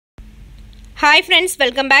Hi friends,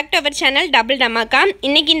 welcome back to our channel Double Damaka.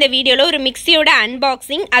 இன்னைக்கு இந்த வீடியோல ஒரு மிக்ஸியோட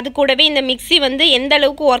அன்பாக்சிங், அது கூடவே இந்த மிக்ஸி வந்து எந்த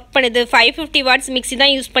அளவுக்கு வர்க் பண்ணுது 550 வாட்ஸ் மிக்ஸி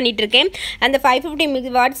தான் யூஸ் பண்ணிட்டு இருக்கேன். அந்த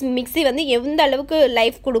 550 வாட்ஸ் மிக்ஸி வந்து எந்த அளவுக்கு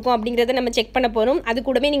லைஃப் கொடுக்கும் அப்படிங்கறத நம்ம செக் பண்ண போறோம். அது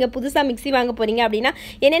கூடவே நீங்க புதுசா மிக்ஸி வாங்க போறீங்க அப்படினா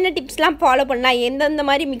என்னென்ன டிப்ஸ்லாம் ஃபாலோ பண்ணா எந்தெந்த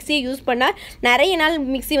மாதிரி மிக்ஸியை யூஸ் பண்ணா நிறைய நாள்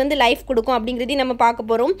மிக்ஸி வந்து லைஃப் கொடுக்கும் அப்படிங்கறதை நம்ம பார்க்க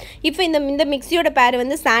போறோம். இப்போ இந்த மிக்ஸியோட பேர்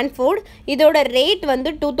வந்து Sanford. இதோட ரேட்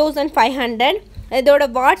வந்து 2500. இதோட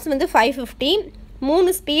வாட்ஸ் வந்து 550.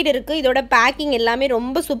 3 ஸ்பீட் இருக்குது. இதோட பேக்கிங் எல்லாமே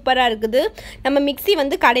ரொம்ப சூப்பராக இருக்குது. நம்ம மிக்ஸி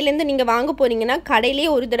வந்து கடையிலேருந்து நீங்கள் வாங்க போகிறீங்கன்னா கடையிலே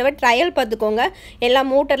ஒரு தடவை ட்ரையல் பார்த்துக்கோங்க. எல்லா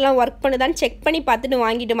மோட்டர்லாம் ஒர்க் பண்ணுதான்னு செக் பண்ணி பார்த்துட்டு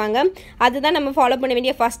வாங்கிட்டு வாங்க. அதுதான் நம்ம ஃபாலோ பண்ண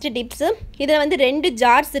வேண்டிய ஃபஸ்ட்டு டிப்ஸு. இதில் வந்து 2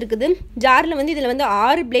 ஜார்ஸ் இருக்குது. ஜாரில் வந்து இதில் வந்து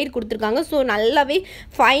 6 பிளேட் கொடுத்துருக்காங்க. ஸோ நல்லாவே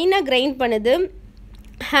ஃபைனாக கிரைண்ட் பண்ணுது.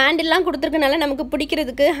 ஹேண்டில்லாம் கொடுத்துருக்கனால நமக்கு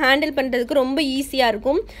பிடிக்கிறதுக்கு ஹேண்டில் பண்ணுறதுக்கு ரொம்ப ஈஸியாக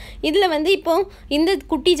இருக்கும். இதில் வந்து இப்போது இந்த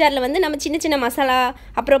குட்டி ஜாரில் வந்து நம்ம சின்ன சின்ன மசாலா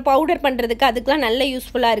அப்புறம் பவுடர் பண்ணுறதுக்கு அதுக்கெலாம் நல்ல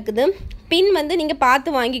யூஸ்ஃபுல்லாக இருக்குது. பின் வந்து நீங்கள் பார்த்து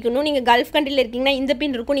வாங்கிக்கணும். நீங்கள் கல்ஃப் கண்ட்ரியில் இருக்கீங்கன்னா இந்த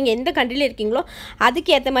பின் இருக்கும். நீங்கள் எந்த கண்ட்ரியில் இருக்கீங்களோ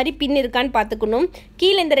அதுக்கு ஏற்ற மாதிரி பின் இருக்கான்னு பார்த்துக்கணும்.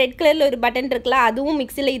 கீழே இந்த ரெட் கலரில் ஒரு பட்டன் இருக்குல்ல, அதுவும்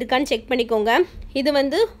மிக்ஸியில் இருக்கான்னு செக் பண்ணிக்கோங்க. இது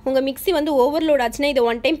வந்து உங்கள் மிக்ஸி வந்து ஓவர்லோட் ஆச்சுன்னா இதை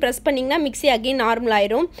ஒன் டைம் ப்ரெஸ் பண்ணிங்கன்னா மிக்ஸி அகெயின் நார்மல்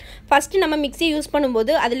ஆயிரும். ஃபஸ்ட்டு நம்ம மிக்ஸி யூஸ்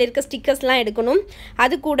பண்ணும்போது அதில் இருக்க ஸ்டிக்கர்ஸ்லாம் எடுக்கணும்.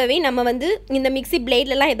 அது கூடவே நம்ம வந்து இந்த மிக்ஸி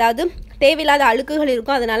பிளேட்லலாம் ஏதாவது தேவையில்லாத அழுக்குகள்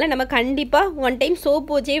இருக்கும். அதனால் நம்ம கண்டிப்பாக ஒன் டைம்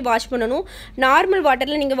சோப்பு வச்சே வாஷ் பண்ணணும். நார்மல்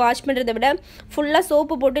வாட்டரில் நீங்கள் வாஷ் பண்ணுறதை விட ஃபுல்லாக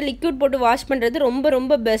சோப்பு போட்டு லிக்விட் போட்டு வாஷ் பண்ணுறது ரொம்ப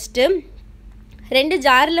ரொம்ப பெஸ்ட்டு. 2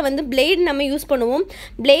 ஜாரில் வந்து பிளேடு நம்ம யூஸ் பண்ணுவோம்.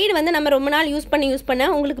 பிளேடு வந்து நம்ம ரொம்ப நாள் யூஸ் பண்ண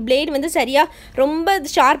உங்களுக்கு பிளேடு வந்து சரியாக ரொம்ப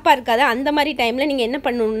ஷார்ப்பாக இருக்காது. அந்த மாதிரி டைமில் நீங்கள் என்ன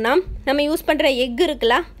பண்ணணும்னா நம்ம யூஸ் பண்ணுற எக்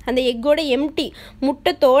இருக்குல்ல, அந்த எக்கோட எம்டி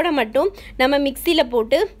முட்டைத்தோடை மட்டும் நம்ம மிக்சியில்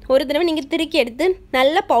போட்டு ஒரு தடவை நீங்கள் திருக்கி எடுத்து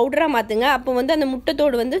நல்லா பவுடராக மாற்றுங்க. அப்போ வந்து அந்த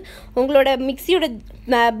முட்டைத்தோடு வந்து உங்களோட மிக்சியோட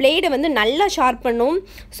பிளேடை வந்து நல்லா ஷார்ப் பண்ணும்.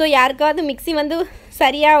 ஸோ யாருக்காவது மிக்ஸி வந்து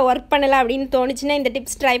சரியாக ஒர்க் பண்ணலை அப்படின்னு தோணுச்சுன்னா இந்த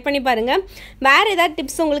டிப்ஸ் ட்ரை பண்ணி பாருங்கள். வேறு ஏதாவது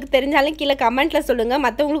டிப்ஸ் உங்களுக்கு தெரிஞ்சாலும் கீழே கமெண்ட்டில் சொல்லுங்கள்.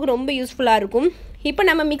 மற்றவங்களுக்கு ரொம்ப யூஸ்ஃபுல்லாக இருக்கும். இப்போ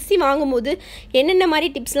நம்ம மிக்ஸி வாங்கும்போது என்னென்ன மாதிரி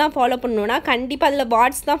டிப்ஸ்லாம் ஃபாலோ பண்ணணுன்னா கண்டிப்பாக அதில்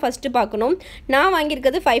வாட்ஸ் தான் ஃபஸ்ட்டு பார்க்கணும். நான்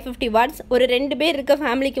வாங்கியிருக்கிறது 550 வாட்ஸ். ஒரு 2 பேர் இருக்க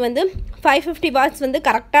ஃபேமிலிக்கு வந்து 550 வாட்ஸ் வந்து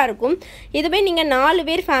கரெக்டாக இருக்கும். இதுவே நீங்கள் 4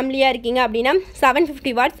 பேர் ஃபேமிலியாக இருக்கீங்க அப்படின்னா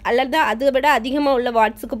 750 வாட்ஸ் அல்லது அதை விட அதிகமாக உள்ள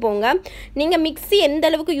வாட்ஸுக்கு போங்க. நீங்கள் மிக்ஸி எந்த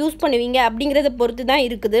அளவுக்கு யூஸ் பண்ணுவீங்க அப்படிங்கிறத பொறுத்து தான்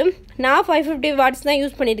இருக்குது. நான் 550 வாட்ஸ் தான்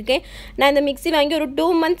யூஸ் பண்ணியிருக்கேன். நான் இந்த மிக்ஸி வாங்கி ஒரு 2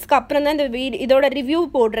 மந்த்ஸ்க்கு அப்புறம் தான் இதோட ரிவ்யூ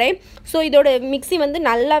போடுறேன். ஸோ இதோட மிக்ஸி வந்து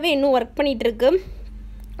நல்லாவே இன்னும் ஒர்க் பண்ணிகிட்ருக்கு.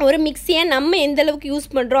 ஒரு மிக்ஸியை நம்ம எந்த அளவுக்கு யூஸ்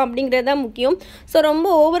பண்ணுறோம் அப்படிங்கிறது தான் முக்கியம். ஸோ ரொம்ப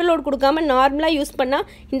ஓவர்லோட் கொடுக்காமல் நார்மலாக யூஸ் பண்ணால்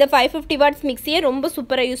இந்த 550 வாட்ஸ் மிக்ஸியை ரொம்ப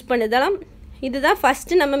சூப்பராக யூஸ் பண்ணுதலாம். இதுதான்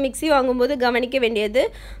ஃபஸ்ட்டு நம்ம மிக்ஸி வாங்கும்போது கவனிக்க வேண்டியது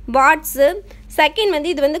வாட்ஸு. செகண்ட் வந்து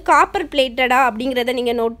இது வந்து காப்பர் பிளேட்டடா அப்படிங்கிறத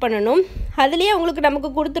நீங்கள் நோட் பண்ணணும். அதுலேயே உங்களுக்கு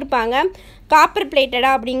நமக்கு கொடுத்துருப்பாங்க காப்பர்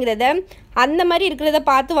பிளேட்டடா அப்படிங்கிறத. அந்த மாதிரி இருக்கிறத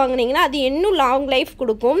பார்த்து வாங்கினீங்கன்னா அது இன்னும் லாங் லைஃப்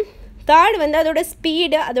கொடுக்கும். தேர்ட் வந்து அதோட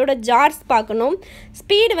ஸ்பீடு, அதோட ஜார்ஸ் பார்க்கணும்.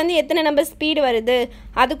 ஸ்பீடு வந்து எத்தனை நம்பர் ஸ்பீடு வருது.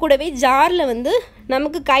 அது கூடவே ஜாரில் வந்து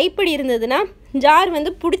நமக்கு கைப்பிடி இருந்ததுன்னா ஜார்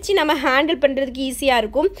வந்து பிடிச்சி நம்ம ஹேண்டில் பண்ணுறதுக்கு ஈஸியாக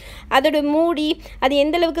இருக்கும். அதோட மூடி அது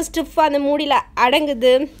எந்தளவுக்கு ஸ்டிஃபாக அந்த மூடியில்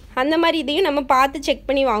அடங்குது அந்த மாதிரி இதையும் நம்ம பார்த்து செக்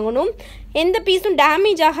பண்ணி வாங்கணும். எந்த பீஸும்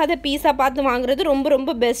டேமேஜ் ஆகாத பீஸாக பார்த்து வாங்குறது ரொம்ப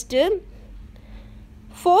ரொம்ப பெஸ்ட்டு.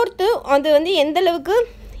 ஃபோர்த்து அது வந்து எந்தளவுக்கு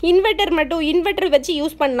இன்வெர்ட்டர் வச்சு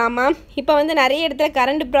யூஸ் பண்ணலாமா. இப்போ வந்து நிறைய இடத்துல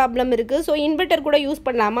கரண்ட் ப்ராப்ளம் இருக்குது. ஸோ இன்வெர்ட்டர் கூட யூஸ்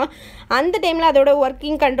பண்ணலாமா, அந்த டைமில் அதோட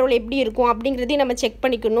ஒர்க்கிங் கண்ட்ரோல் எப்படி இருக்கும் அப்படிங்கிறதையும் நம்ம செக்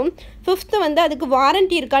பண்ணிக்கணும். ஃபிஃப்த்து வந்து அதுக்கு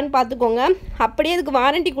வாரண்ட்டி இருக்கான்னு பார்த்துக்கோங்க. அப்படியே அதுக்கு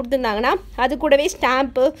வாரண்ட்டி கொடுத்துருந்தாங்கன்னா அது கூடவே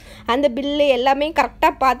ஸ்டாம்ப்பு அந்த பில்லு எல்லாமே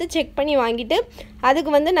கரெக்டாக பார்த்து செக் பண்ணி வாங்கிட்டு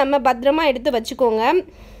அதுக்கு வந்து நம்ம பத்திரமா எடுத்து வச்சுக்கோங்க.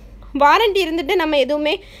 வாரண்ட்டி இருந்துட்டு நம்ம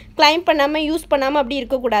எதுவுமே கிளைம் பண்ணாமல் யூஸ் பண்ணாமல் அப்படி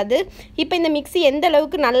இருக்கக்கூடாது. இப்போ இந்த மிக்ஸி எந்த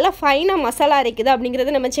அளவுக்கு நல்லா ஃபைனாக மசாலா அரைக்குது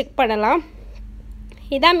அப்படிங்கிறத நம்ம செக் பண்ணலாம்.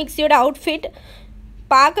 இதான் மிக்ஸியோட அவுட்ஃபிட்.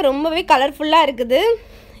 பார்க்க ரொம்பவே கலர்ஃபுல்லாக இருக்குது.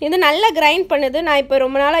 இது நல்லா கிரைண்ட் பண்ணுது. நான் இப்போ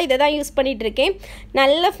ரொம்ப நாளாக இதை தான் யூஸ் பண்ணிகிட்ருக்கேன்.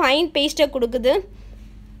 நல்ல ஃபைன் பேஸ்ட்டை கொடுக்குது.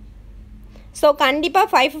 ஸோ கண்டிப்பாக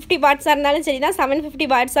 550 வாட்ஸாக இருந்தாலும் சரி தான், 750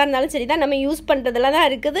 வாட்ஸாக இருந்தாலும் சரி தான், நம்ம யூஸ் பண்ணுறதுல தான்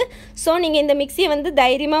இருக்குது. ஸோ நீங்கள் இந்த மிக்ஸியை வந்து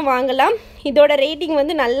தைரியமாக வாங்கலாம். இதோட ரேட்டிங்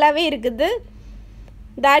வந்து நல்லாவே இருக்குது.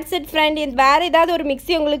 That's it friend. வேறு ஏதாவது ஒரு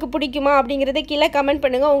மிக்ஸி உங்களுக்கு பிடிக்குமா அப்படிங்கிறத கீழே கமெண்ட்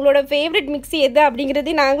பண்ணுங்கள். உங்களோட ஃபேவரட் மிக்ஸி எது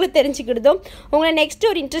அப்படிங்கிறதையும் நாங்களும் தெரிஞ்சுக்கிடுதோம். உங்களை நெக்ஸ்ட்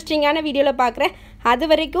ஒரு இன்ட்ரெஸ்டிங்கான வீடியோவில் பார்க்குறேன். அது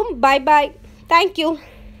வரைக்கும் பாய் பாய். தேங்க்யூ.